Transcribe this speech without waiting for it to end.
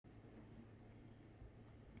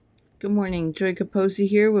Good morning. Joy Capozzi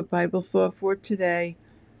here with Bible Thought for today,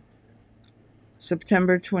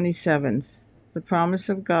 September 27th. The promise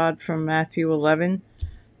of God from Matthew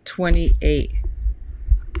 11:28.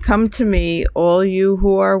 Come to me, all you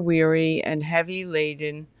who are weary and heavy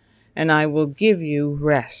laden, and I will give you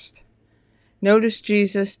rest. Notice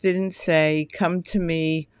Jesus didn't say, come to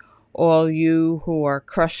me, all you who are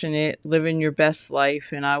crushing it, living your best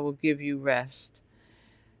life, and I will give you rest.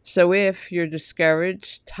 So if you're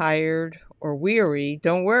discouraged, tired, or weary,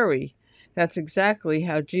 don't worry. That's exactly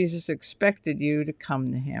how Jesus expected you to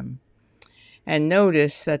come to him. And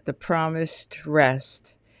notice that the promised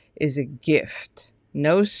rest is a gift,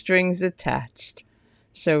 no strings attached.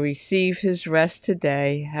 So receive his rest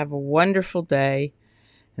today. Have a wonderful day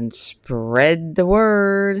and spread the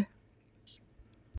word.